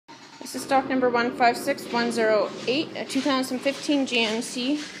This is stock number 156108, a 2015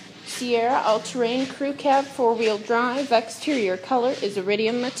 GMC Sierra all-terrain crew cab, four-wheel drive. Exterior color is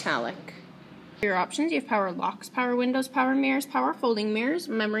iridium metallic. For your options, you have power locks, power windows, power mirrors, power folding mirrors,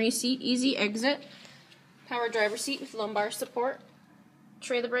 memory seat, easy exit, power driver seat with lumbar support,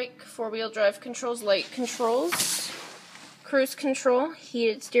 trailer brake, four-wheel drive controls, light controls, cruise control,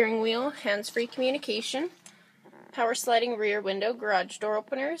 heated steering wheel, hands-free communication, power sliding rear window, garage door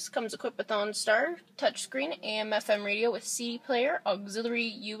openers, comes equipped with OnStar, touchscreen, AM/FM radio with CD player,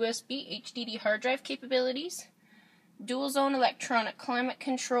 auxiliary USB, HDD hard drive capabilities, dual zone electronic climate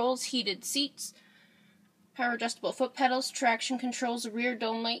controls, heated seats, power adjustable foot pedals, traction controls, rear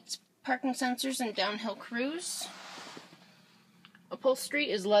dome lights, parking sensors, and downhill cruise.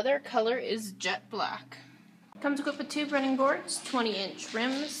 Upholstery is leather, color is jet black. Comes equipped with tube running boards, 20-inch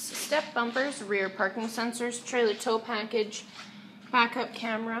rims, step bumpers, rear parking sensors, trailer tow package, backup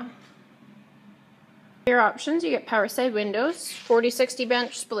camera. For your options, you get power side windows, 40/60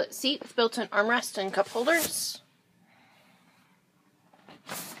 bench split seat with built-in armrest and cup holders.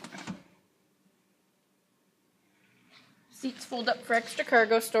 Seats fold up for extra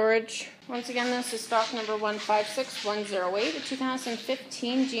cargo storage. Once again, this is stock number 156108, a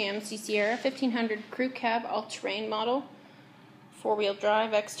 2015 GMC Sierra 1500 crew cab all-terrain model. Four-wheel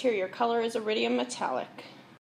drive, exterior color is iridium metallic.